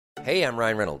Hey, I'm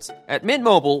Ryan Reynolds. At Mint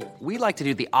Mobile, we like to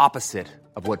do the opposite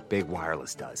of what Big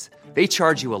Wireless does. They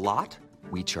charge you a lot,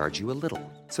 we charge you a little.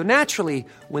 So naturally,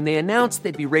 when they announced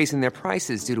they'd be raising their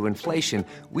prices due to inflation,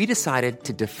 we decided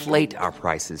to deflate our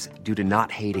prices due to not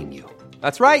hating you.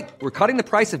 That's right. We're cutting the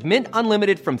price of Mint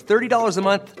Unlimited from $30 a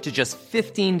month to just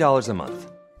 $15 a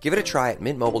month. Give it a try at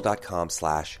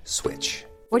mintmobile.com/switch.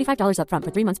 $45 up front for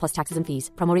 3 months plus taxes and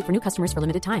fees. Promo rate for new customers for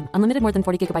limited time. Unlimited more than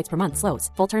 40 gigabytes per month. Slows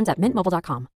full terms at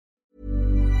mintmobile.com.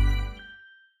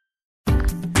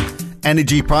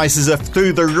 Energy prices are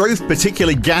through the roof,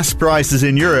 particularly gas prices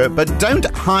in Europe. But don't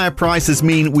higher prices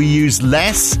mean we use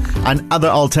less and other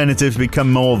alternatives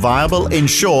become more viable? In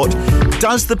short,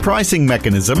 does the pricing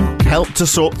mechanism help to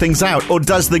sort things out? Or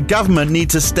does the government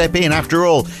need to step in? After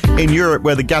all, in Europe,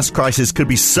 where the gas crisis could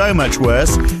be so much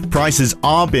worse, prices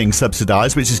are being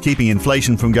subsidised, which is keeping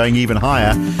inflation from going even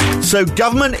higher. So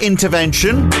government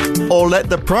intervention or let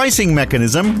the pricing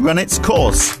mechanism run its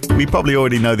course? We probably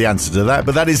already know the answer to that,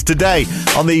 but that is today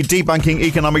on the Debunking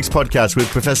Economics podcast with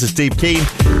Professor Steve Keen.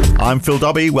 I'm Phil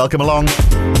Dobbie. Welcome along.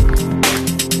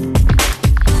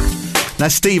 Now,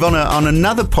 Steve, on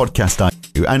another podcast I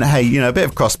do, and hey, you know, a bit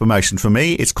of cross promotion for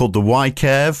me. It's called the Y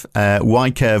Curve,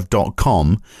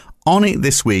 ycurve.com. On it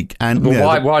this week, and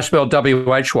why spelled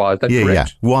W-H-Y? That's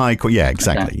correct. Yeah,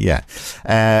 exactly. Okay.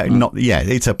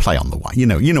 It's a play on the Y. You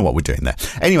know what we're doing there.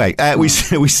 Anyway, we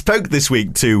spoke this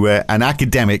week to an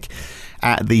academic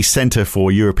at the Centre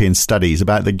for European Studies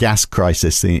about the gas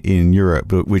crisis in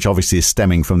Europe, which obviously is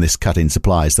stemming from this cut in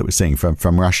supplies that we're seeing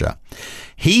from Russia.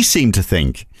 He seemed to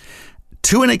think,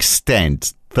 to an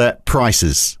extent, that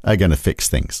prices are going to fix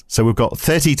things. So we've got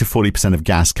 30 to 40% of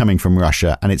gas coming from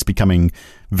Russia, and it's becoming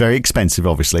very expensive,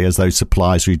 obviously, as those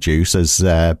supplies reduce, as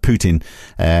Putin,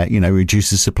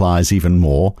 reduces supplies even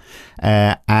more.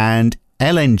 And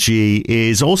LNG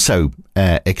is also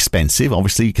expensive,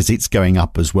 obviously, because it's going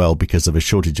up as well because of a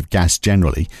shortage of gas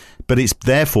generally. But it's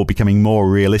therefore becoming more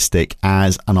realistic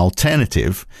as an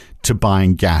alternative to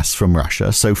buying gas from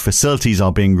Russia. So facilities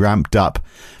are being ramped up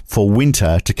for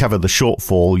winter to cover the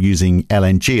shortfall using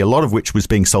LNG, a lot of which was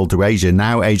being sold to Asia.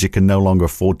 Now Asia can no longer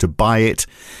afford to buy it,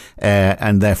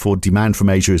 and therefore demand from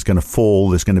Asia is going to fall.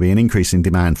 There's going to be an increase in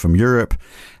demand from Europe,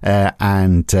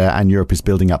 and Europe is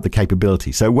building up the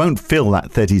capability. So it won't fill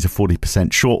that 30 to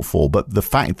 40% shortfall, but the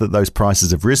fact that those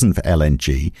prices have risen for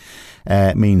LNG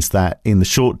means that in the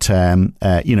short term,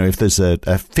 if there's a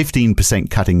 15%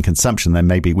 cut in consumption, then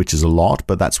maybe, which is a lot,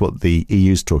 but that's what the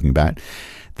EU is talking about,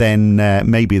 then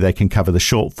maybe they can cover the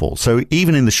shortfall. So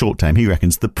even in the short term, he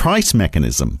reckons the price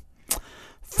mechanism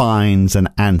finds an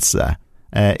answer.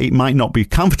 It might not be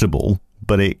comfortable,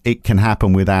 but it can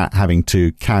happen without having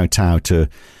to kowtow to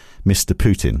Mr.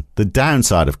 Putin. The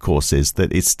downside, of course, is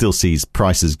that it still sees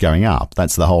prices going up.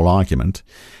 That's the whole argument,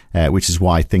 which is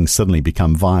why things suddenly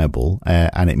become viable.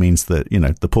 And it means that,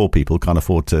 the poor people can't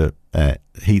afford to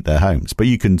heat their homes. But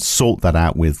you can sort that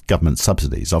out with government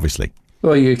subsidies, obviously.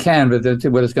 Well, you can, but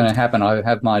what is going to happen, I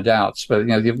have my doubts. But,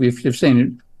 you've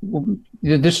seen,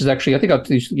 this is actually, I think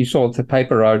you saw the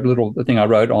paper, the thing I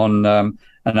wrote on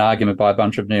an argument by a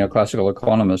bunch of neoclassical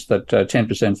economists that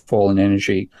 10% fall in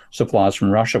energy supplies from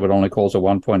Russia would only cause a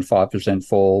 1.5%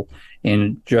 fall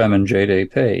in German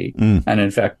GDP. And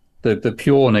in fact, the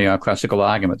pure neoclassical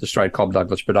argument, the straight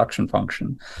Cobb-Douglas production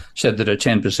function, said that a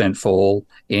 10% fall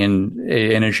in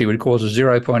energy would cause a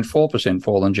 0.4%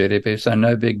 fall in GDP, so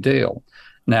no big deal.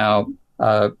 Now,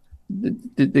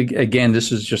 again,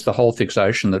 this is just the whole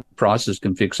fixation that prices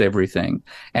can fix everything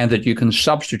and that you can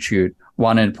substitute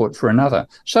one input for another.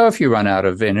 So if you run out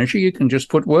of energy, you can just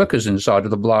put workers inside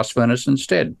of the blast furnace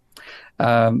instead.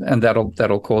 And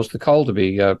that'll cause the coal to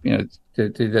be, that'll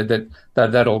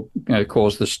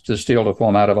cause the steel to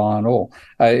form out of iron ore.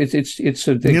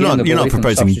 You're not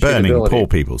proposing burning poor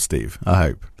people, Steve. I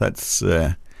hope that's.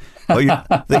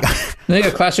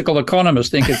 Neoclassical economists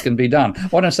think it can be done.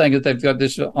 What I'm saying is they've got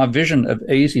this vision of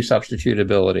easy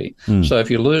substitutability. So if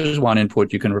you lose one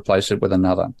input, you can replace it with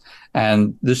another.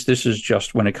 And this is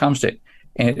just when it comes to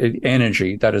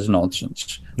energy, that is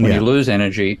nonsense. When you lose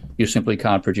energy, you simply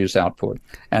can't produce output.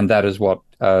 And that is what,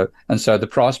 and so the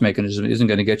price mechanism isn't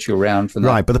going to get you around for that.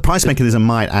 Right, but the price mechanism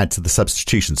might add to the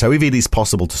substitution. So if it is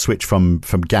possible to switch from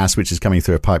gas, which is coming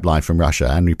through a pipeline from Russia,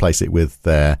 and replace it with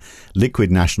liquefied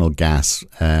natural gas,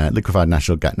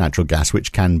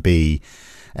 which can be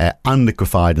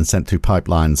unliquefied and sent through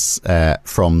pipelines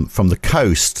from the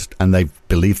coast, and they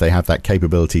believe they have that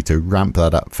capability to ramp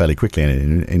that up fairly quickly,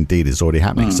 and it indeed is already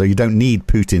happening. So you don't need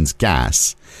Putin's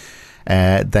gas.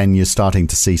 Then you're starting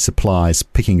to see supplies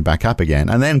picking back up again,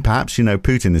 and then perhaps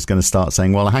Putin is going to start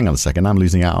saying, well, hang on a second, I'm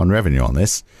losing out on revenue on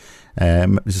this.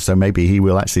 So maybe he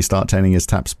will actually start turning his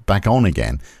taps back on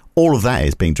again. All of that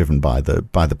is being driven by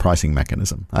the pricing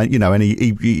mechanism. And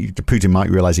Putin might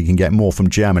realize he can get more from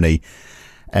Germany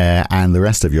and the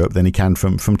rest of Europe than he can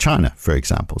from China, for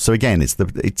example. So again, it's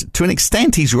to an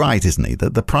extent he's right, isn't he?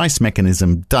 That the price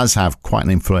mechanism does have quite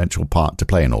an influential part to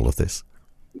play in all of this.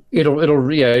 You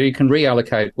can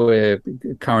reallocate where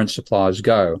current supplies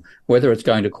go. Whether it's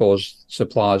going to cause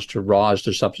supplies to rise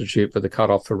to substitute for the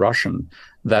cutoff for Russian,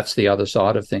 that's the other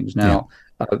side of things. Now,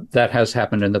 that has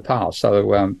happened in the past.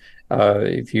 So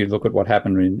if you look at what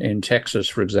happened in Texas,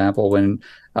 for example, when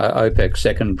OPEC's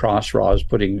second price rise,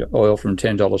 putting oil from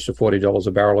 $10 to $40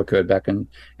 a barrel, occurred back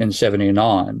in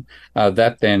 79,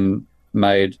 that then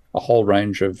made a whole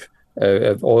range of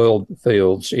oil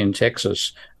fields in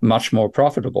Texas much more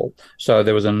profitable. So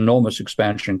there was an enormous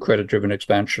expansion, credit-driven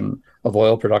expansion of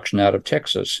oil production out of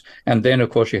Texas. And then,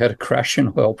 of course, you had a crash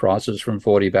in oil prices from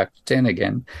 40 back to 10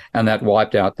 again, and that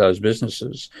wiped out those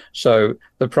businesses. So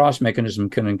the price mechanism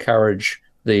can encourage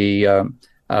the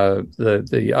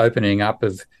opening up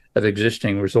of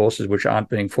existing resources which aren't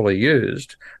being fully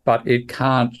used, but it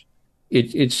can't.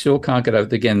 It still can't get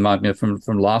over. Again,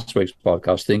 from last week's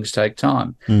podcast, things take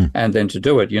time, and then to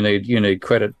do it, you need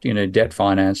credit, you need debt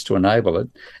finance to enable it,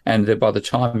 and by the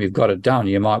time you've got it done,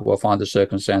 you might well find the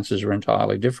circumstances are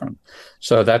entirely different.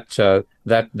 So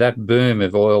that boom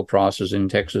of oil prices in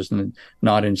Texas in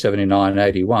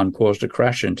 1979-81 caused a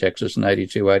crash in Texas in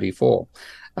 82-84.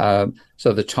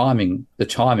 So the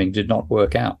timing did not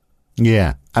work out.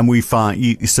 Yeah, and we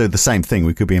find so the same thing.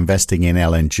 We could be investing in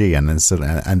LNG,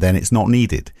 and then it's not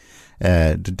needed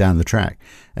down the track.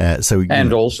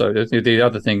 Also, the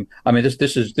other thing. I mean,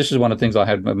 this is one of the things I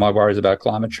had my worries about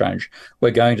climate change.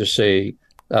 We're going to see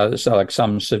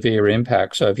some severe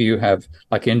impact. So if you have,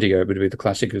 like India would be the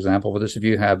classic example for this, if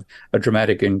you have a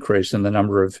dramatic increase in the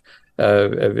number of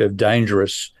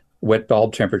dangerous wet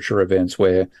bulb temperature events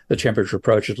where the temperature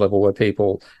approaches level where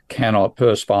people cannot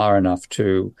perspire enough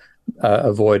to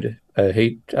avoid a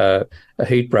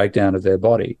heat breakdown of their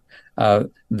body,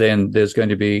 then there's going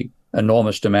to be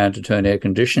enormous demand to turn air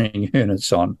conditioning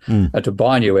units on, to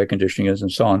buy new air conditioning units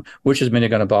and so on, which is mean you're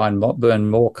going to buy and burn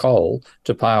more coal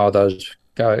to power those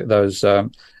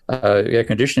air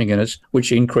conditioning units,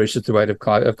 which increases the rate of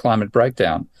climate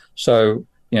breakdown. So,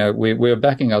 we're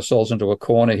backing ourselves into a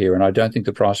corner here, and I don't think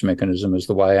the price mechanism is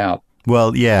the way out.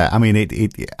 Well, yeah, I mean, it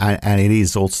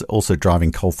is also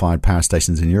driving coal-fired power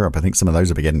stations in Europe. I think some of those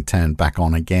are getting turned back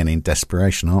on again in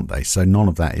desperation, aren't they? So none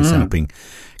of that is helping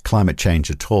climate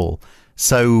change at all.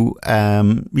 So,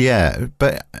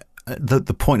 but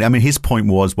the point, I mean, his point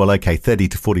was, well, okay, 30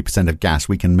 to 40% of gas,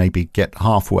 we can maybe get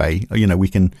halfway, we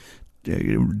can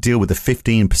deal with a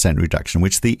 15% reduction,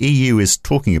 which the EU is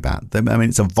talking about. I mean,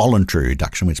 it's a voluntary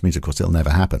reduction, which means, of course, it'll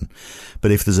never happen. But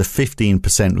if there's a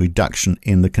 15% reduction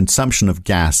in the consumption of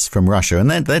gas from Russia, and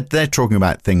they're talking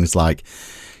about things like,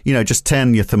 just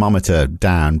turn your thermometer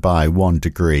down by 1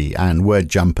 degree and wear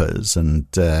jumpers and,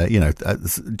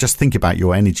 just think about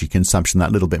your energy consumption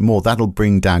that little bit more. That'll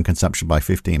bring down consumption by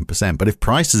 15%. But if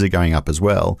prices are going up as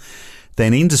well,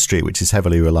 then industry, which is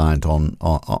heavily reliant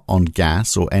on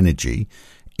gas or energy,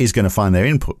 is going to find their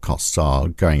input costs are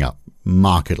going up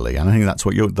markedly. And I think that's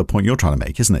what the point you're trying to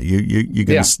make, isn't it? You're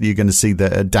going to see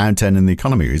a downturn in the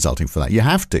economy resulting from that. You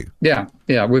have to. Yeah.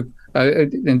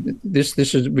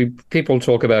 People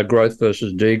talk about growth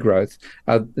versus degrowth.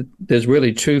 There's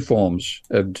really two forms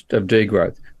of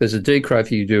degrowth. There's a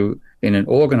degrowth you do in an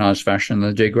organized fashion,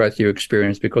 and the degrowth you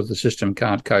experience because the system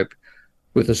can't cope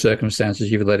with the circumstances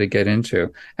you've let it get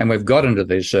into. And we've got into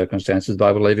these circumstances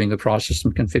by believing the price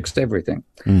system can fix everything.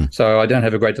 So I don't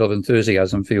have a great deal of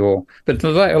enthusiasm for but to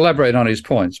elaborate on his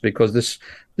points, because this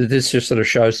just sort of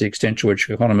shows the extent to which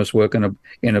economists work in a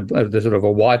sort of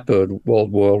a whiteboard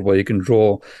world where you can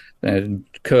draw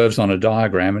curves on a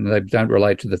diagram and they don't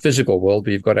relate to the physical world,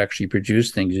 but you've got to actually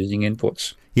produce things using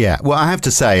inputs. Yeah, well, I have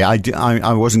to say,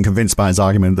 I wasn't convinced by his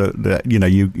argument that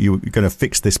you're going to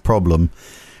fix this problem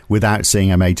without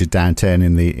seeing a major downturn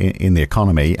in the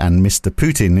economy, and Mr.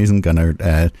 Putin isn't going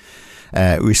to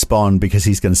respond because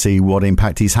he's going to see what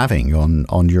impact he's having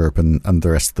on Europe and the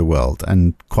rest of the world,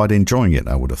 and quite enjoying it,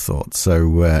 I would have thought.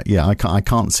 So I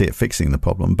can't see it fixing the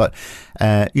problem, but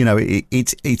it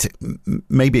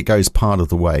maybe it goes part of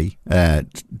the way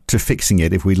to fixing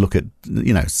it if we look at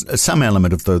some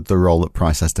element of the role that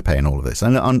price has to play in all of this.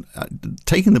 And on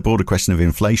taking the broader question of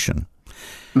inflation,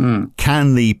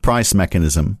 can the price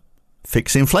mechanism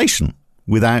fix inflation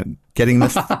without getting the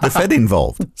Fed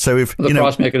involved? So if the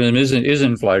price mechanism is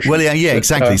inflation. Well, yeah,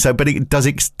 exactly. But it does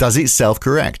it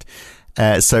self-correct?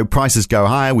 So prices go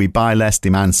higher, we buy less,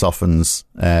 demand softens,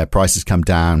 prices come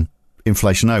down,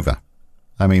 inflation over.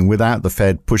 I mean, without the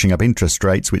Fed pushing up interest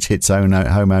rates, which hits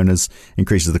homeowners,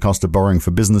 increases the cost of borrowing for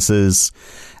businesses,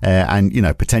 and,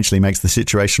 potentially makes the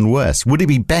situation worse. Would it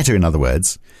be better, in other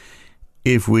words,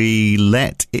 if we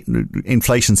let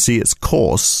inflation see its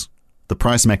course, the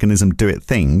price mechanism do its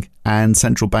thing, and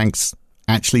central banks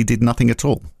actually did nothing at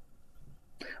all?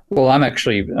 Well,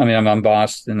 I'm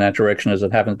biased in that direction as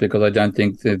it happens, because I don't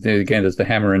think that, again, there's the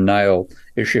hammer and nail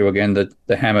issue again, that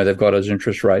the hammer they've got is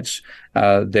interest rates.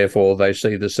 Therefore, they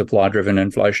see the supply-driven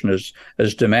inflation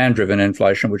as demand-driven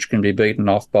inflation, which can be beaten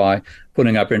off by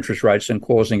putting up interest rates and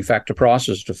causing factor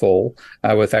prices to fall,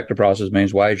 where factor prices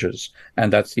means wages.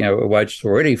 And that's, wages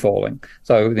are already falling.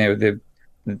 So,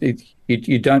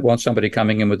 you don't want somebody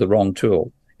coming in with the wrong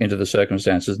tool into the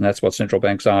circumstances, and that's what central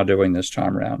banks are doing this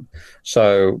time around.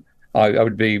 So I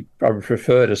would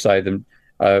prefer to say them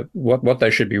what they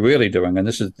should be really doing, and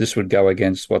this would go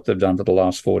against what they've done for the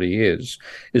last 40 years,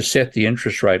 is set the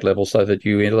interest rate level so that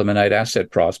you eliminate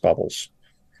asset price bubbles,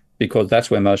 because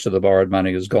that's where most of the borrowed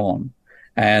money has gone.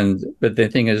 But the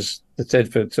thing is, the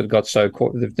Fed got so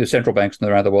caught, the central banks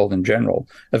around the world in general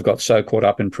have got so caught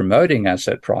up in promoting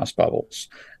asset price bubbles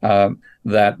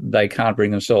that they can't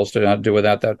bring themselves to do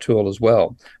without that tool as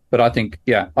well. But I think,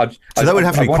 so that would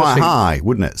have to be quite high,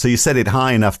 wouldn't it? So you set it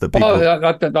high enough that people...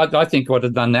 I think what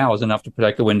it's done now is enough to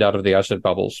protect the wind out of the asset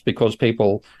bubbles, because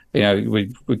people,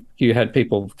 you had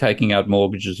people taking out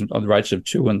mortgages on rates of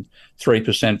 2% and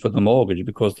 3% for the mortgage,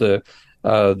 because the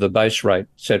base rate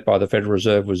set by the Federal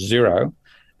Reserve was 0,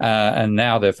 and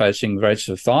now they're facing rates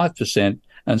of 5%,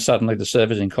 and suddenly the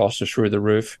servicing costs are through the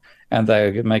roof, and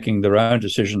they're making their own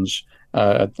decisions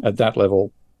at that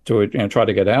level to try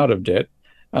to get out of debt.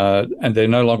 And they're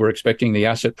no longer expecting the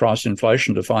asset price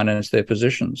inflation to finance their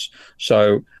positions.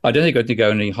 So I don't think we have to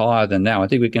go any higher than now. I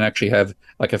think we can actually have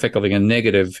effectively a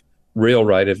negative real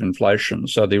rate of inflation.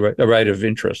 So the rate of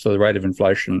interest, so the rate of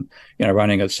inflation,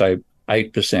 running at say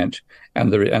 8%,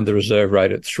 and the reserve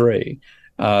rate at 3%.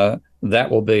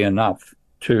 That will be enough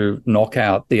to knock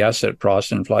out the asset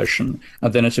price inflation.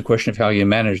 And then it's a question of how you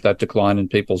manage that decline in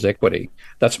people's equity.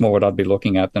 That's more what I'd be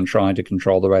looking at than trying to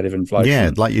control the rate of inflation. Yeah,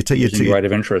 like the rate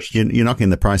of interest. You're knocking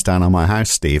the price down on my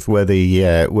house, Steve, where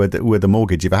the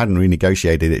mortgage, if I hadn't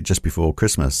renegotiated it just before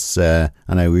Christmas, and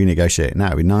I renegotiate it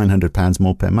now, it would be £900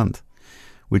 more per month.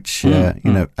 Which,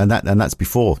 and that's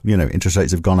before, interest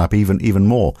rates have gone up even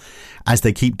more, as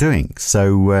they keep doing.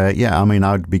 So,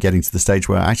 I'd be getting to the stage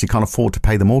where I actually can't afford to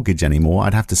pay the mortgage anymore.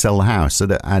 I'd have to sell the house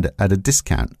at a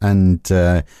discount. And,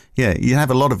 you have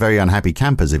a lot of very unhappy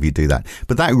campers if you do that.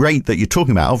 But that rate that you're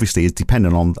talking about obviously is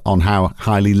dependent on how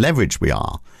highly leveraged we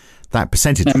are. That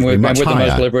percentage would be much higher.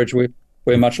 The most leverage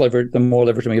we're much leveraged, the more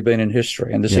leveraged we've been in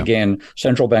history. And this, again,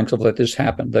 central banks have let this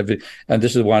happen. And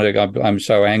this is why I'm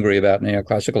so angry about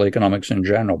neoclassical economics in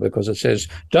general, because it says,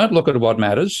 don't look at what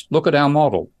matters, look at our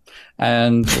model.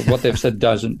 And what they've said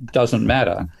doesn't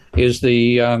matter is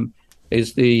the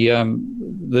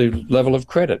level of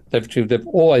credit. They've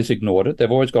always ignored it. They've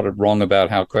always got it wrong about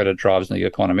how credit drives the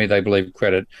economy. They believe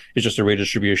credit is just a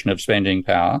redistribution of spending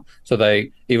power. So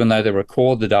even though they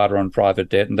record the data on private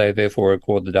debt, and they therefore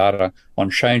record the data on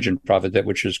change in private debt,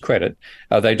 which is credit,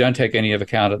 they don't take any of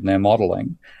account in their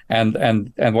modelling.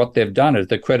 And what they've done is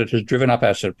that credit has driven up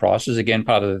asset prices. Again,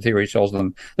 part of the theory tells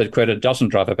them that credit doesn't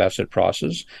drive up asset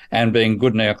prices. And being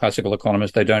good neoclassical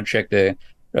economists, they don't check their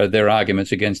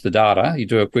arguments against the data. You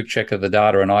do a quick check of the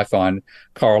data, and I find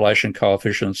correlation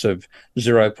coefficients of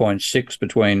 0.6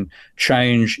 between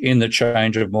change in the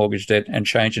change of mortgage debt and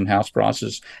change in house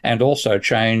prices, and also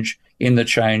change in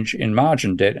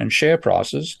margin debt and share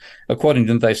prices. According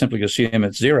to them, they simply assume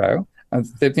it's 0.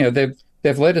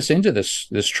 They've led us into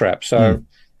this trap. So,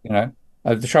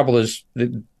 the trouble is.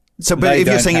 But if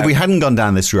you're saying if we hadn't gone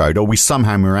down this road, or we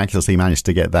somehow miraculously managed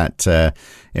to get that, that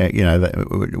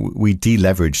we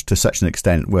deleveraged to such an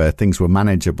extent where things were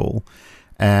manageable,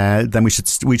 then we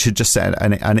should just set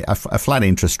a flat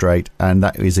interest rate, and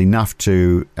that is enough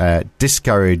to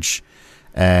discourage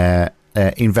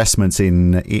investments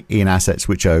in assets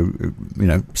which are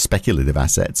speculative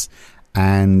assets.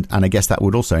 And I guess that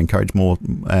would also encourage more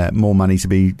money to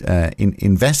be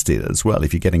invested as well,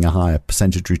 if you're getting a higher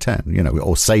percentage return,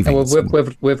 or savings.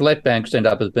 We've let banks end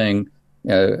up as being,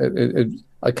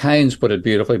 Keynes put it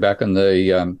beautifully back in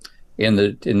the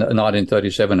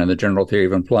 1937 in the General Theory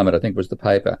of Employment, I think was the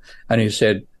paper, and he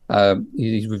said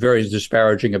he was very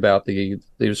disparaging about the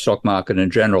stock market in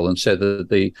general, and said that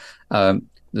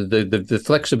the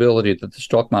flexibility that the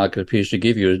stock market appears to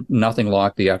give you is nothing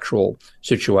like the actual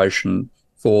situation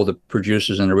for the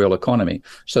producers in the real economy.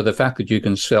 So the fact that you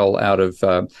can sell out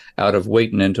of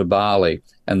wheat and into barley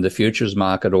and the futures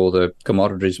market or the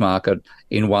commodities market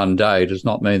in one day does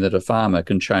not mean that a farmer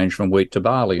can change from wheat to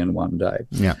barley in one day.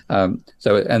 Yeah.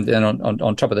 So and then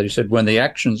on top of that, he said, when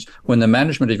the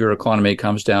management of your economy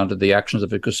comes down to the actions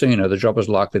of a casino, the job is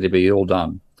likely to be ill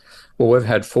done. Well, we've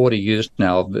had 40 years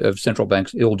now of central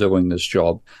banks ill doing this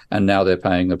job, and now they're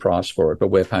paying the price for it. But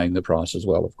we're paying the price as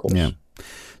well, of course. Yeah.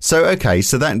 So okay,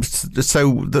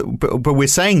 but we're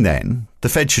saying then the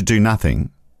Fed should do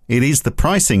nothing. It is the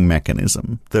pricing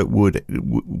mechanism that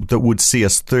would see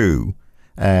us through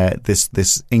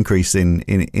this increase in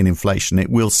inflation.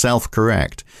 It will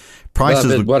self-correct.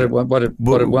 Prices. What it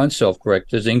won't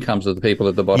self-correct is incomes of the people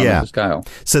at the bottom of the scale.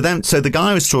 So the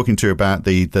guy I was talking to about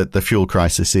the fuel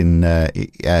crisis in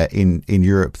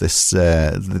Europe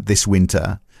this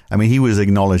winter. I mean, he was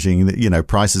acknowledging that,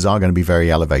 prices are going to be very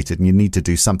elevated and you need to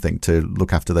do something to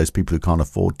look after those people who can't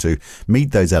afford to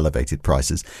meet those elevated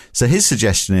prices. So his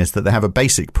suggestion is that they have a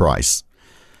basic price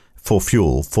for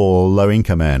fuel for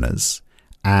low-income earners,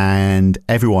 and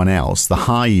everyone else, the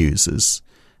high users,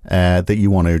 that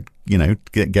you want to,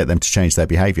 get them to change their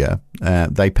behavior,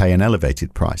 they pay an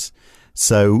elevated price.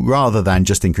 So rather than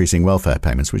just increasing welfare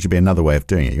payments, which would be another way of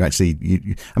doing it,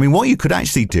 what you could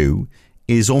actually do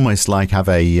is almost like have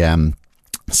a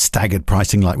staggered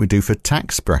pricing like we do for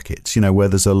tax brackets, where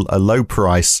there's a low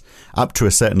price up to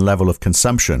a certain level of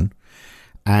consumption,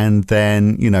 and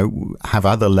then, have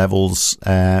other levels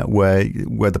where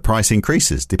the price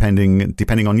increases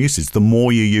depending on usage. The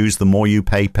more you use, the more you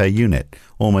pay per unit,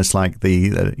 almost like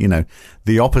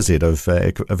the opposite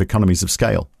of economies of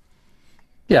scale.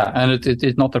 Yeah, and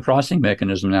it's not the pricing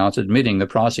mechanism now. It's admitting the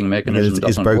pricing mechanism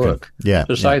doesn't work.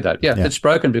 Say that. It's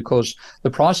broken because the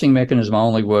pricing mechanism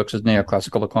only works as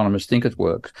neoclassical economists think it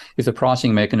works if the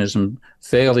pricing mechanism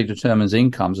fairly determines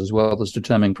incomes as well as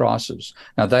determining prices.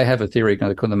 Now, they have a theory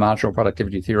called the marginal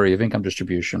productivity theory of income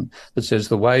distribution that says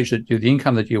the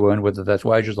income that you earn, whether that's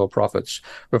wages or profits,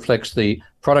 reflects the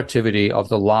productivity of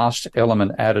the last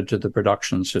element added to the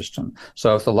production system.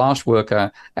 So if the last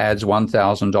worker adds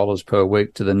 $1,000 per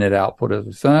week to the net output of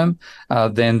the firm,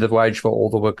 then the wage for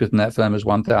all the workers in that firm is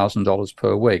 $1,000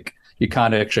 per week. You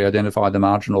can't actually identify the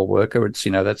marginal worker. It's,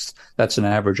 that's an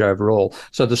average overall.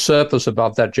 So the surplus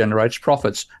above that generates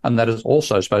profits, and that is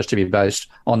also supposed to be based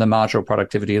on the marginal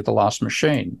productivity of the last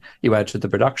machine you add to the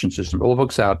production system. It all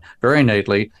works out very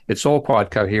neatly. It's all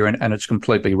quite coherent, and it's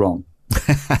completely wrong.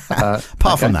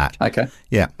 Apart from that. Okay.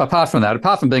 Yeah. Apart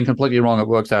from being completely wrong, it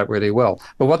works out really well.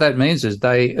 But what that means is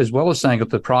they, as well as saying that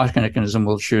the price mechanism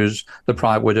will choose the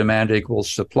price where demand equals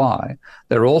supply,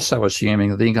 they're also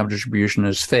assuming that the income distribution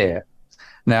is fair.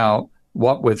 Now,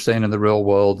 what we've seen in the real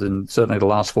world, and certainly the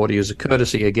last 40 years, a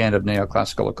courtesy again of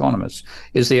neoclassical economists,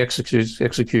 is the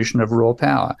execution of raw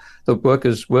power. The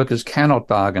workers cannot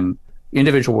bargain.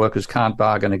 Individual workers can't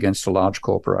bargain against a large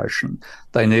corporation.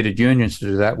 They needed unions to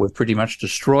do that. We've pretty much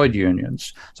destroyed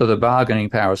unions. So the bargaining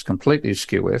power is completely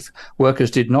skew if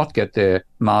workers did not get their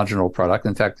marginal product.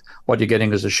 In fact, what you're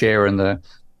getting is a share in the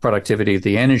productivity of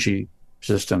the energy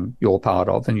system you're part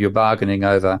of, and you're bargaining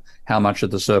over how much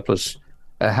of the surplus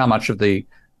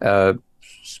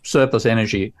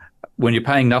energy, when you're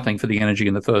paying nothing for the energy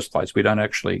in the first place. We don't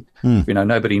actually,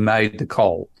 nobody made the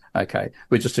coal. Okay,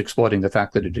 we're just exploiting the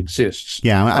fact that it exists.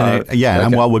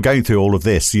 And while we're going through all of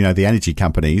this, the energy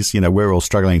companies, we're all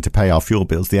struggling to pay our fuel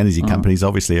bills. The energy companies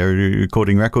obviously are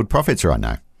recording record profits right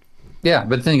now. Yeah,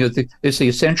 but the thing is, it's the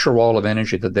essential role of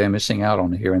energy that they're missing out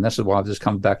on here, and this is why I've just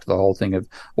come back to the whole thing of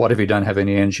what if you don't have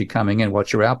any energy coming in?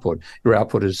 What's your output? Your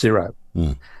output is zero,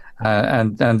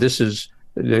 and this is.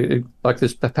 Like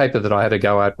this paper that I had to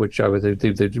go at, which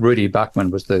the Rudy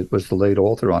Buckman was the lead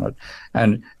author on it,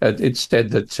 and it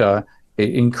said that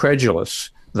incredulous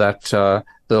that the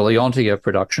Leontief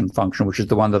production function, which is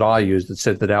the one that I use, that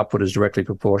said that output is directly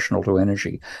proportional to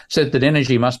energy, said that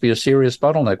energy must be a serious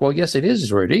bottleneck. Well, yes, it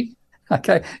is, Rudy.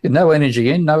 Okay, no energy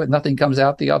in, nothing comes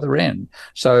out the other end.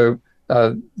 So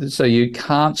you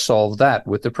can't solve that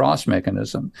with the price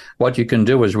mechanism. What you can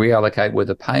do is reallocate where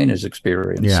the pain is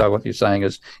experienced. Yeah. So what you're saying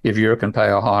is if Europe can pay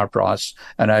a higher price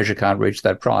and Asia can't reach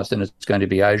that price, then it's going to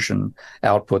be Asian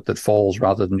output that falls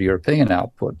rather than European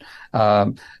output.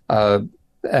 And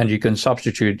you can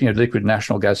substitute, liquid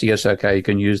national gas. Yes, okay, you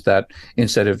can use that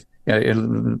instead of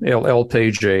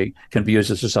LPG can be used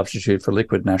as a substitute for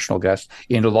liquid national gas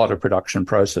in a lot of production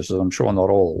processes. I'm sure not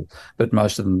all, but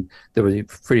most of them, there was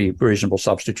pretty reasonable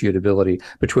substitutability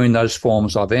between those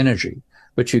forms of energy.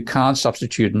 but you can't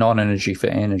substitute non-energy for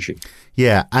energy.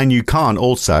 Yeah, and you can't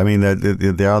also, I mean,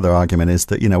 the other argument is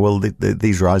that,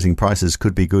 these rising prices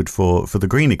could be good for the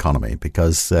green economy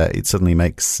because it suddenly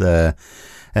makes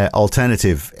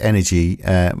alternative energy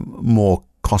more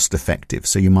cost effective.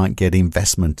 So you might get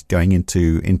investment going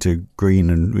into green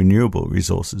and renewable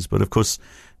resources. But of course,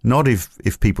 not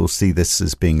if people see this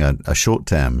as being a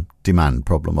short-term demand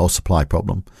problem or supply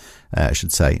problem, I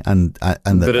should say, and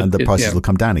the prices will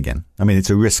come down again. I mean, it's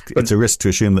a risk. It's a risk to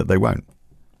assume that they won't.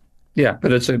 Yeah,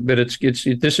 but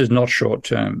this is not short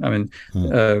term. I mean,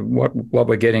 what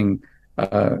we're getting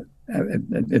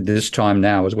at this time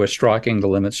now is we're striking the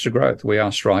limits to growth.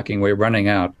 We're running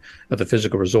out of the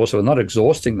physical resource. We're not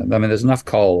exhausting them. I mean, there's enough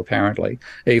coal, apparently,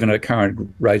 even at current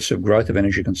rates of growth of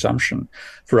energy consumption,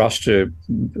 for us to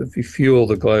fuel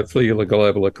the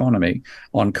global economy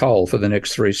on coal for the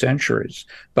next 3 centuries.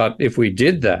 But if we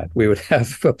did that, we would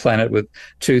have a planet with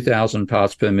 2,000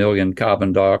 parts per million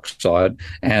carbon dioxide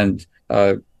and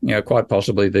quite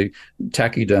possibly the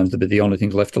tachyderms that are the only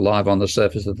things left alive on the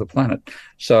surface of the planet.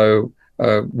 So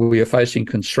we are facing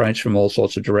constraints from all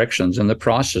sorts of directions, and the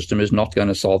price system is not going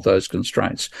to solve those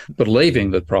constraints. Believing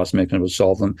that price mechanism will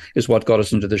solve them is what got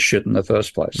us into this shit in the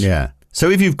first place. Yeah. So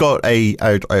if you've got a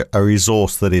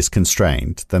resource that is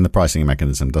constrained, then the pricing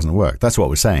mechanism doesn't work. That's what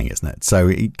we're saying, isn't it? So,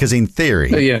 because in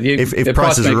theory, if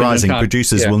prices are rising,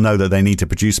 producers will know that they need to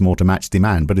produce more to match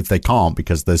demand. But if they can't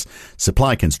because there's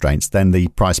supply constraints, then the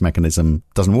price mechanism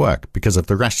doesn't work because of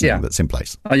the rationing that's in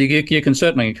place. You can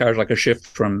certainly encourage like a shift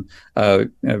from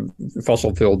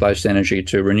fossil fuel-based energy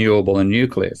to renewable and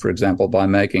nuclear, for example, by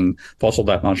making fossil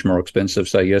that much more expensive.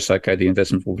 So yes, okay, the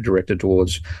investment will be directed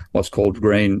towards what's called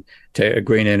green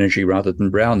energy rather than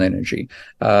brown energy.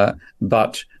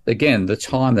 But again, the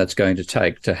time that's going to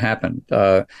take to happen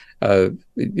it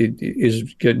is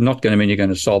not going to mean you're going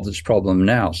to solve this problem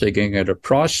now. So you're going to get a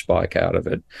price spike out of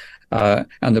it.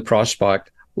 And the price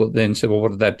spike will then say, well,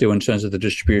 what did that do in terms of the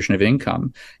distribution of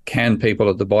income? Can people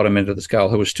at the bottom end of the scale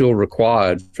who are still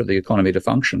required for the economy to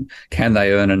function, can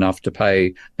they earn enough to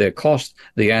pay their cost?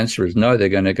 The answer is no, they're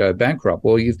going to go bankrupt.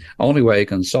 Well, the only way you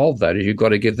can solve that is you've got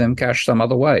to give them cash some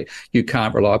other way. You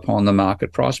can't rely upon the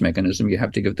market price mechanism. You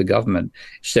have to give the government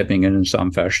stepping in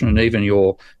some fashion. And even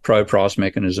your pro-price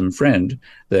mechanism friend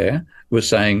there was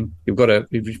saying you've got to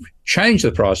change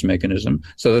the price mechanism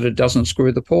so that it doesn't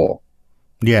screw the poor.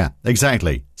 Yeah,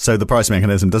 exactly. So the price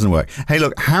mechanism doesn't work. Hey,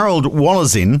 look, Harold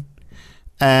Wallazin,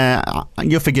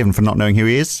 you're forgiven for not knowing who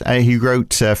he is. He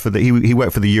wrote he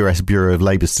worked for the US Bureau of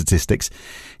Labor Statistics.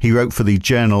 He wrote for the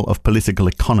Journal of Political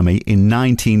Economy in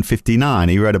 1959.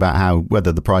 He wrote about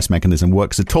whether the price mechanism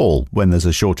works at all when there's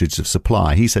a shortage of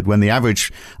supply. He said, when the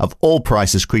average of all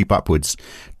prices creep upwards,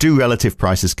 do relative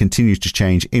prices continue to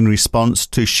change in response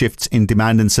to shifts in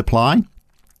demand and supply?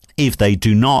 If they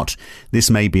do not, this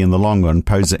may be in the long run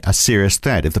pose a serious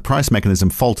threat. If the price mechanism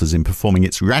falters in performing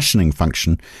its rationing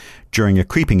function during a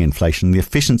creeping inflation, the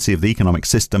efficiency of the economic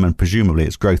system and presumably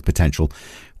its growth potential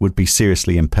would be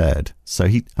seriously impaired. So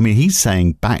he's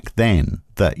saying back then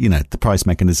that, the price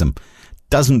mechanism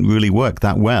doesn't really work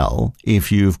that well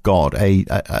if you've got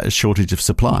a shortage of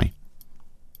supply.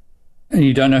 And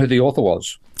you don't know who the author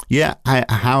was? Yeah,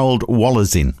 Harold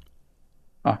Wallazin.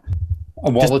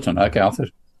 Wallerton, okay.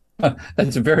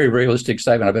 That's a very realistic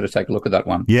statement. I better take a look at that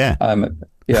one. Yeah. But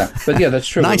yeah, that's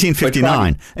true.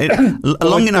 1959.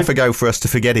 Long enough ago for us to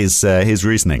forget his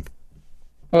reasoning.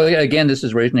 Well, again, this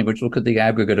is reasoning which look at the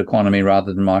aggregate economy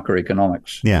rather than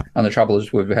microeconomics. Yeah. And the trouble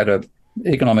is we've had a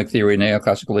economic theory,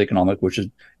 neoclassical economic, which is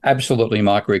absolutely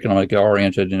microeconomic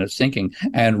oriented in its thinking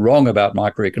and wrong about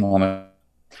microeconomic.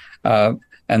 And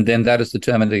then that has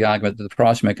determined the argument that the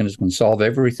price mechanism can solve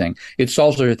everything. It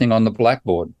solves everything on the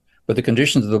blackboard. But the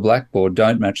conditions of the blackboard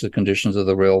don't match the conditions of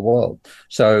the real world.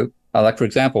 So, like for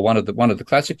example, one of the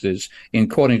classics is,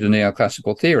 according to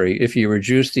neoclassical theory, if you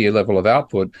reduce the level of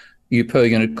output, your per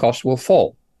unit cost will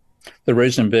fall. The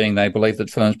reason being they believe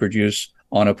that firms produce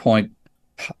on a point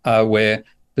where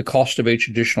the cost of each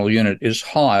additional unit is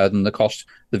higher than the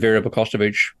variable cost of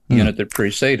each unit that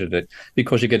preceded it,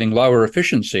 because you're getting lower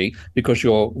efficiency because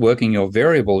you're working your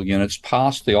variable units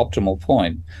past the optimal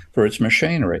point for its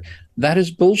machinery. That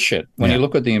is bullshit. When you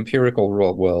look at the empirical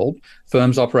world,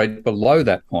 firms operate below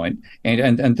that point,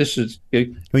 and this is.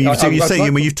 You've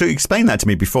explained that to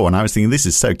me before, and I was thinking this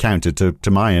is so counter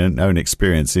to my own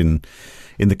experience in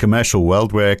the commercial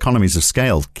world, where economies of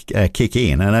scale kick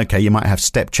in, and okay, you might have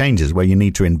step changes where you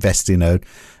need to invest in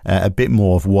a bit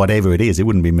more of whatever it is. It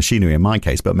wouldn't wouldn't be machinery in my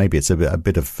case, but maybe it's a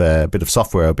bit of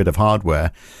software, a bit of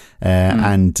hardware,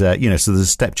 and so there's a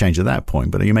step change at that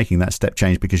point. But you're making that step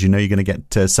change because you're going to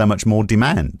get so much more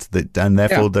demand and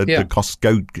therefore the costs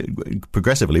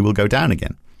progressively will go down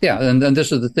again. Yeah, and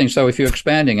this is the thing. So if you're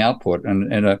expanding output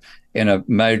in a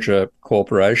major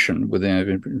corporation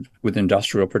with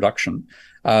industrial production,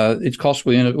 its cost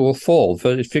will fall.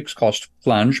 Fixed cost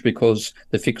plunge because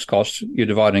the fixed cost, you're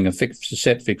dividing a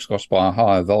set fixed cost by a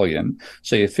higher volume,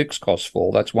 so your fixed costs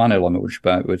fall. That's one element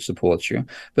which supports you.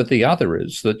 But the other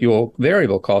is that your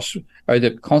variable costs are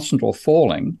either constant or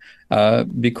falling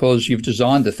because you've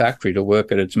designed the factory to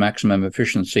work at its maximum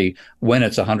efficiency when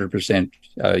it's 100%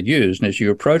 used. And as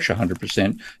you approach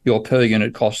 100%, your per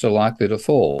unit costs are likely to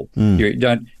fall.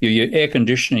 Your air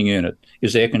conditioning unit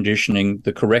is air conditioning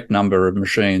the correct number of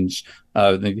machines.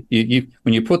 When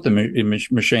you put the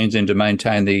machines in to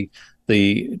maintain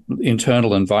the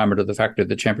internal environment of the factory,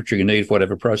 the temperature you need for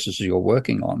whatever processes you're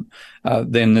working on,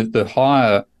 then the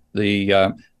higher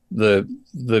the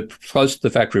closer the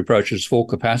factory approaches full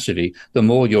capacity, the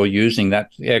more you're using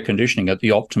that air conditioning at the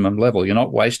optimum level. You're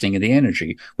not wasting any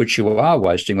energy, which you are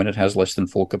wasting when it has less than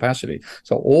full capacity.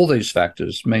 So all these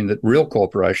factors mean that real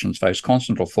corporations face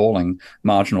constant or falling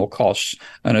marginal costs,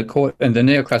 and the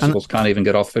neoclassicals can't even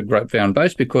get off the ground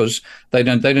base because they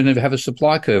don't even have a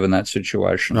supply curve in that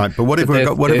situation. Right, but what have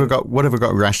we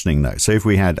got rationing though? So if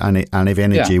we had and if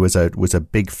energy was a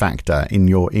big factor in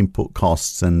your input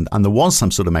costs, and there was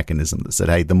some sort of mechanism that said,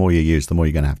 hey, the more you use, the more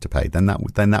you're going to have to pay, then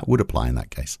that would apply in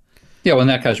that case. Yeah, well, in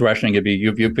that case, rationing would be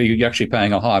you're actually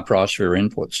paying a higher price for your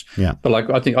inputs. Yeah,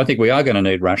 but I think we are going to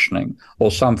need rationing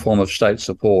or some form of state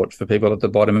support for people at the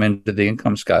bottom end of the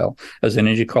income scale as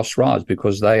energy costs rise,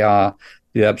 because they are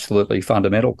the absolutely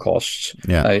fundamental costs,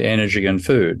 energy and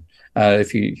food.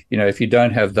 If you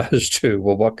don't have those two,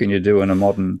 well, what can you do in a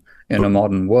modern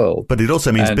world? But it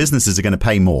also means businesses are going to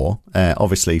pay more,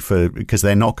 obviously, because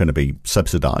they're not going to be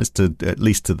subsidised at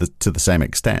least to the same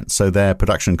extent. So their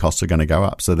production costs are going to go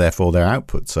up. So therefore, their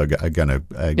outputs are going to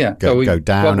go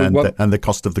down, and the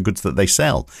cost of the goods that they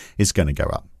sell is going to go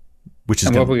up.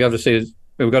 What we've got to see is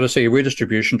we've got to see a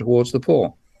redistribution towards the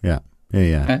poor. Yeah.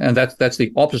 And that's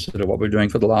the opposite of what we're doing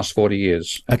for the last 40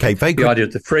 years. Okay, very good. The idea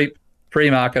of the free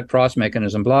market price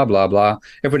mechanism, blah, blah, blah.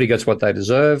 Everybody gets what they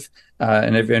deserve,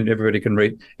 and everybody can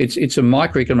read. It's a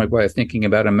microeconomic way of thinking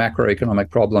about a macroeconomic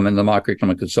problem, and the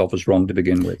microeconomic itself is wrong to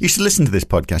begin with. You should listen to this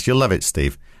podcast. You'll love it,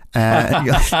 Steve.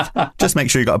 Just make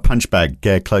sure you've got a punch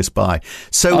bag close by.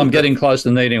 So I'm getting close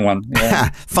to needing one.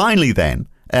 Yeah. Finally, then.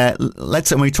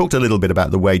 We talked a little bit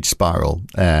about the wage spiral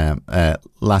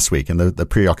last week, and the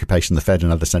preoccupation the Fed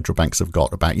and other central banks have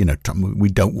got about, we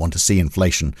don't want to see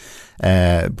inflation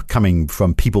coming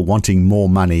from people wanting more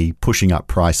money, pushing up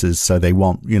prices. So they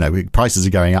want, prices are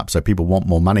going up, so people want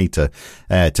more money to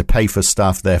pay for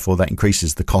stuff. Therefore, that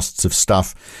increases the costs of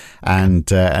stuff, and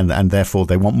therefore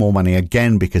they want more money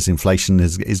again because inflation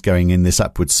is going in this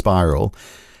upward spiral.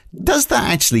 Does that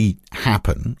actually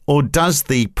happen, or does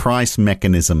the price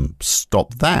mechanism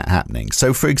stop that happening?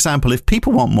 So, for example, if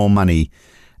people want more money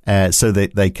so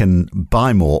that they can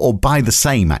buy more or buy the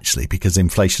same, actually, because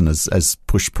inflation has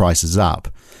pushed prices up,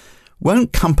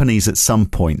 won't companies at some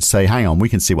point say, hang on, we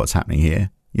can see what's happening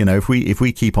here? If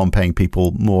we keep on paying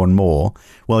people more and more,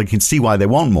 well, you can see why they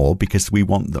want more, because we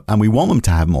want them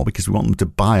to have more because we want them to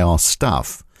buy our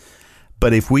stuff.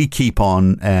 But if we keep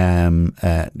on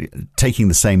taking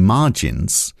the same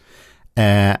margins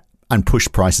and push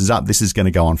prices up, this is going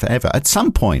to go on forever. At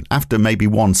some point, after maybe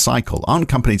one cycle, aren't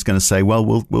companies going to say, well,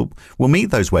 we'll meet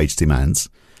those wage demands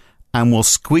and we'll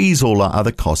squeeze all our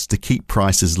other costs to keep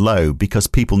prices low because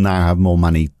people now have more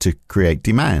money to create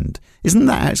demand? Isn't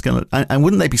that how it's going to? And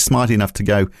wouldn't they be smart enough to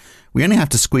go, we only have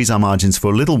to squeeze our margins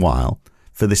for a little while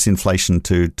for this inflation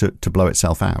to blow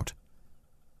itself out?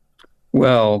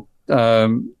 Well, I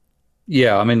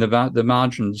mean, the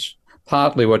margins,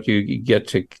 partly what you get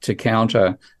to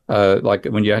counter, like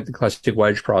when you had the classic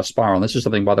wage price spiral. And this is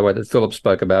something, by the way, that Phillips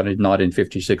spoke about in his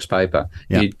 1956 paper.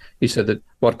 Yeah. He said that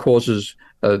what causes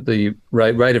the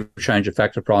rate of change of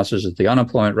factor prices is the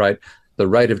unemployment rate, the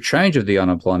rate of change of the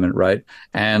unemployment rate,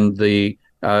 and the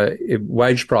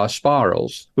wage price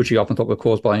spirals, which he often thought were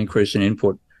caused by an increase in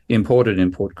imported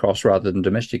input costs rather than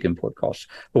domestic input costs.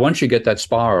 But once you get that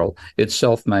spiral, it's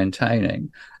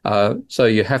self-maintaining. So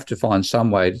you have to find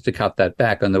some way to cut that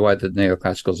back. And the way that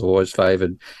neoclassicals have always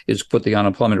favoured is put the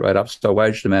unemployment rate up so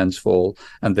wage demands fall,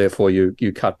 and therefore you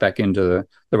cut back into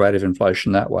the rate of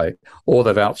inflation that way. Or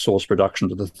they've outsourced production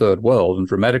to the third world and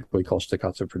dramatically cost the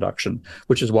cuts of production,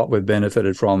 which is what we've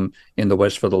benefited from in the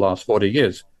West for the last 40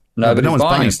 years. but no one's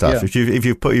buying stuff. Yeah. If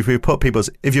you put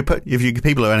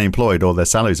people are unemployed or their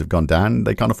salaries have gone down,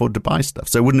 they can't afford to buy stuff.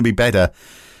 So wouldn't it be better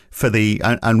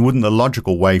and wouldn't the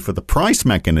logical way for the price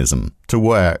mechanism to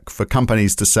work for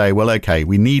companies to say, well, okay,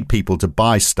 we need people to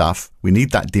buy stuff, we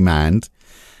need that demand,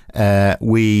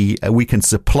 we can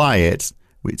supply it.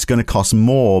 It's going to cost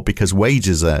more because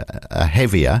wages are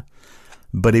heavier.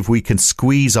 But if we can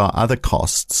squeeze our other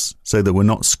costs so that we're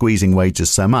not squeezing wages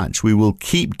so much, we will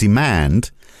keep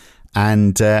demand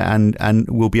and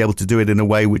we'll be able to do it in a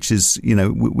way which is,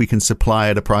 we can supply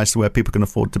at a price where people can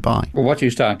afford to buy. Well, what you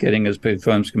start getting is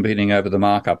firms competing over the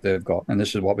markup they've got, and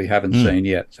this is what we haven't seen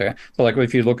yet. So like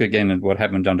if you look again at what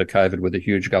happened under COVID with the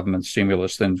huge government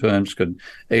stimulus, then firms could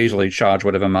easily charge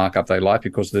whatever markup they like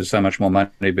because there's so much more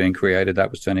money being created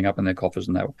that was turning up in their coffers,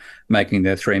 and they were making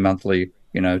their 3 monthly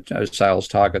sales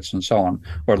targets and so on,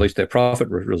 or at least their profit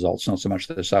results, not so much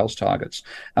their sales targets.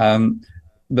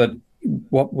 But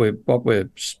what we're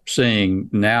seeing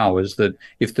now is that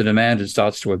if the demand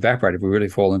starts to evaporate, if we really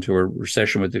fall into a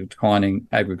recession with the declining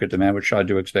aggregate demand, which I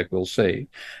do expect we'll see,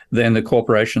 then the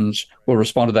corporations will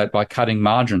respond to that by cutting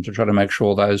margin to try to make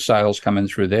sure those sales come in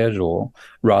through their door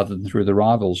rather than through the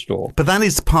rival's door. But that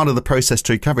is part of the process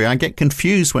to recovery. I get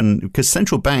confused because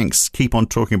central banks keep on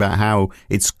talking about how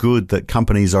it's good that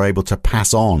companies are able to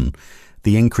pass on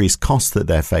the increased costs that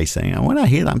they're facing. And when I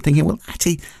hear that, I'm thinking, well,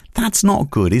 actually, that's not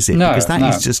good, is it? No, because that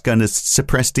is just going to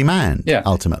suppress demand,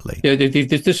 ultimately. Yeah,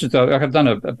 this is. I have done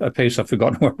a piece. I've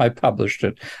forgotten where I published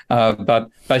it, but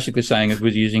basically saying it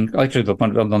was using actually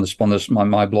on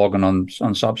my blog and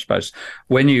on Subspace.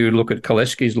 When you look at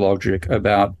Koleski's logic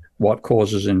about what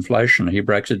causes inflation, he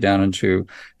breaks it down into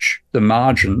the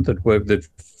margin that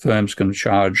firms can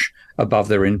charge above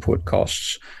their input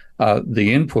costs.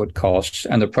 The input costs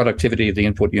and the productivity of the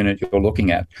input unit you're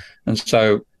looking at. And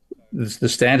so the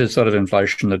standard sort of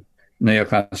inflation that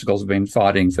neoclassicals have been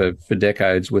fighting for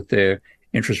decades with their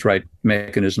interest rate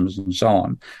mechanisms and so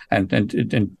on, and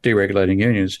deregulating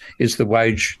unions, is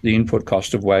the input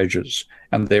cost of wages.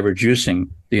 And they're reducing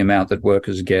the amount that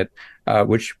workers get,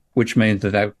 which means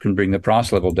that can bring the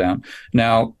price level down.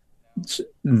 Now,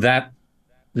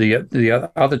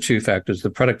 the other two factors, the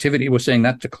productivity, we're seeing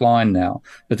that decline now.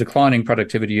 The declining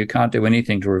productivity, you can't do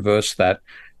anything to reverse that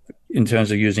in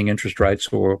terms of using interest rates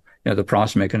or the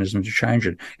price mechanism to change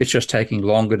it. It's just taking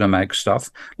longer to make stuff,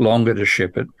 longer to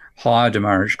ship it, higher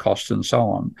demurrage costs and so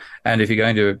on. And if you're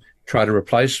going to try to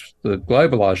replace the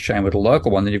globalized chain with a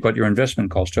local one, then you've got your investment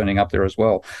costs turning up there as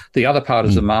well. The other part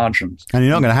is the margins. And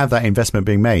you're not going to have that investment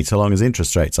being made so long as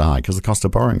interest rates are high because the cost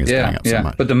of borrowing is going up so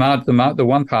much. But the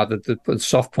one part that the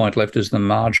soft point left is the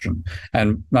margin.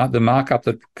 And the markup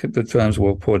that firms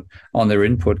will put on their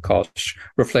input costs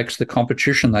reflects the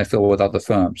competition they feel with other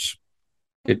firms.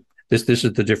 This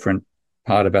is the different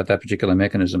part about that particular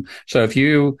mechanism. So if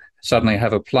you suddenly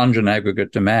have a plunge in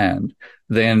aggregate demand,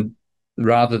 then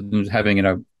rather than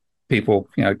having, people,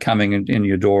 coming in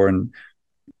your door and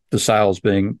the sales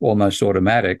being almost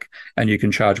automatic and you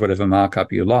can charge whatever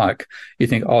markup you like, you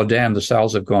think, oh, damn, the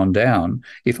sales have gone down.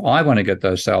 If I want to get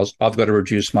those sales, I've got to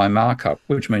reduce my markup,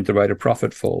 which means the rate of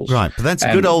profit falls. Right. But that's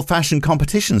good old-fashioned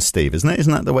competition, Steve, isn't it?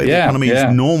 Isn't that the way the economy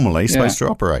is normally supposed to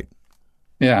operate?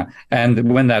 Yeah.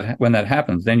 And when that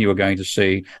happens, then you are going to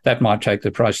see that might take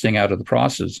the price thing out of the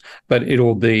prices, but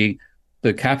it'll be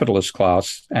the capitalist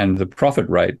class and the profit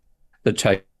rate that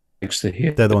takes the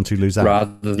hit. They're the ones who lose out.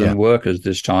 Rather than workers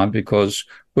this time, because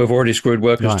we've already screwed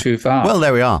workers too far. Well,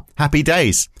 there we are. Happy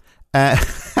days.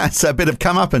 That's a bit of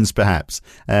comeuppance, perhaps.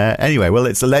 Anyway, well,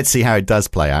 let's see how it does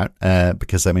play out,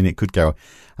 because, it could go...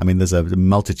 there's a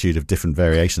multitude of different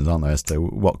variations, aren't there, as to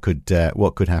what could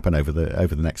happen over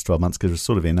the next 12 months, because we're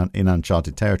sort of in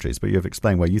uncharted territories. But you've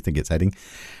explained where you think it's heading,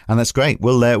 and that's great.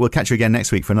 We'll catch you again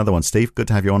next week for another one, Steve. Good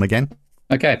to have you on again.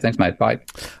 Okay, thanks, mate. Bye.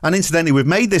 And incidentally, we've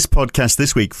made this podcast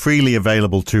this week freely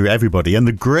available to everybody. And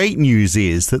the great news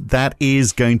is that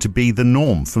is going to be the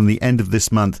norm. From the end of this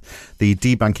month, the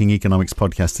Debunking Economics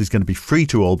podcast is going to be free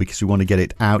to all because we want to get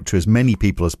it out to as many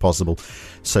people as possible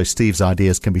so Steve's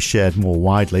ideas can be shared more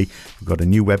widely. We've got a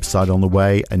new website on the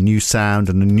way, a new sound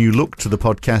and a new look to the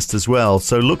podcast as well.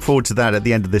 So look forward to that at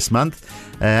the end of this month,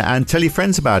 and tell your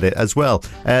friends about it as well.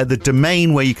 The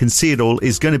domain where you can see it all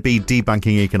is going to be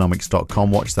debunkingeconomics.com.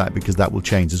 Watch that, because that will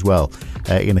change as well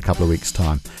in a couple of weeks'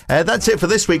 time. That's it for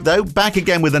this week, though. Back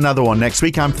again with another one next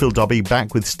week. I'm Phil Dobbie,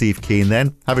 back with Steve Keen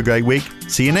then. Have a great week.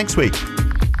 See you next week.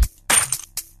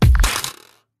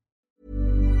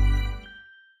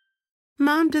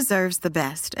 Mom deserves the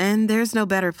best, and there's no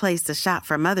better place to shop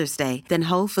for Mother's Day than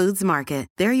Whole Foods Market.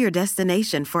 They're your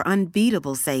destination for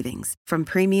unbeatable savings, from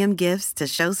premium gifts to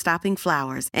show-stopping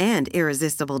flowers and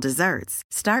irresistible desserts.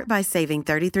 Start by saving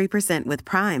 33% with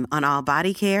Prime on all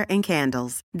body care and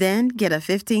candles. Then get a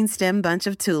 15-stem bunch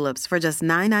of tulips for just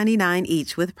 $9.99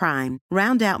 each with Prime.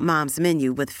 Round out Mom's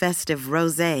menu with festive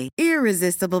rosé,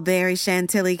 irresistible berry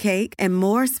chantilly cake, and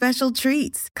more special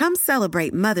treats. Come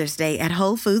celebrate Mother's Day at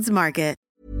Whole Foods Market.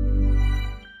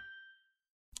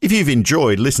 If you've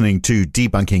enjoyed listening to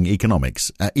Debunking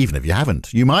Economics, even if you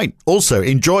haven't, you might also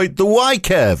enjoy The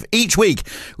Y-Curve. Each week,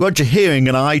 Roger Hearing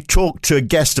and I talk to a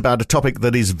guest about a topic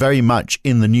that is very much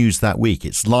in the news that week.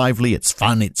 It's lively, it's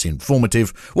fun, it's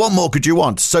informative. What more could you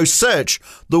want? So search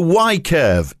The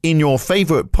Y-Curve in your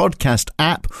favourite podcast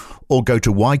app or go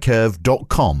to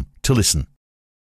ycurve.com to listen.